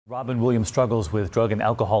Robin Williams' struggles with drug and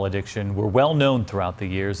alcohol addiction were well known throughout the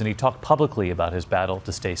years, and he talked publicly about his battle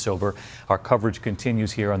to stay sober. Our coverage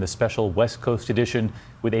continues here on the special West Coast edition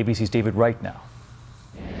with ABC's David Wright now.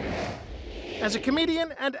 As a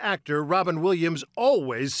comedian and actor, Robin Williams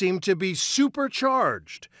always seemed to be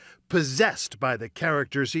supercharged, possessed by the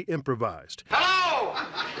characters he improvised. Hello!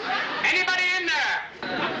 Anybody in there?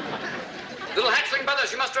 Little hatchling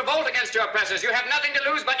brothers, you must revolt against your oppressors. You have nothing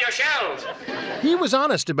to lose but your shells. He was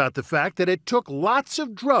honest about the fact that it took lots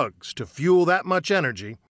of drugs to fuel that much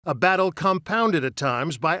energy, a battle compounded at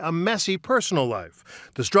times by a messy personal life,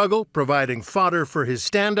 the struggle providing fodder for his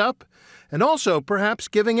stand-up, and also perhaps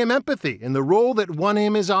giving him empathy in the role that won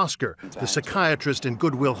him his Oscar, the psychiatrist in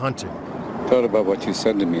Good Will Hunting. I thought about what you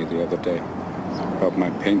said to me the other day, about my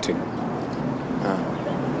painting.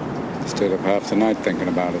 Stayed up half the night thinking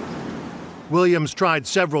about it. Williams tried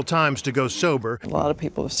several times to go sober. A lot of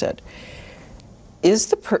people have said, is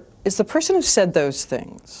the person who said those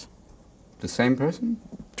things The same person?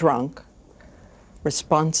 drunk,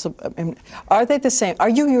 responsible? I mean, are they the same? Are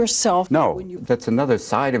you yourself? No, that's another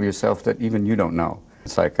side of yourself that even you don't know.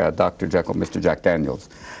 It's like Dr. Jekyll, Mr. Jack Daniels.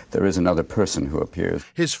 There is another person who appears.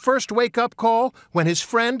 His first wake-up call when his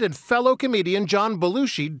friend and fellow comedian John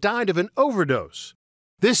Belushi died of an overdose.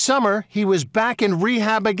 This summer, he was back in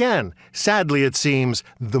rehab again. Sadly, it seems,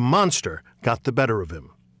 the monster got the better of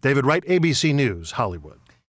him. David Wright, ABC News, Hollywood.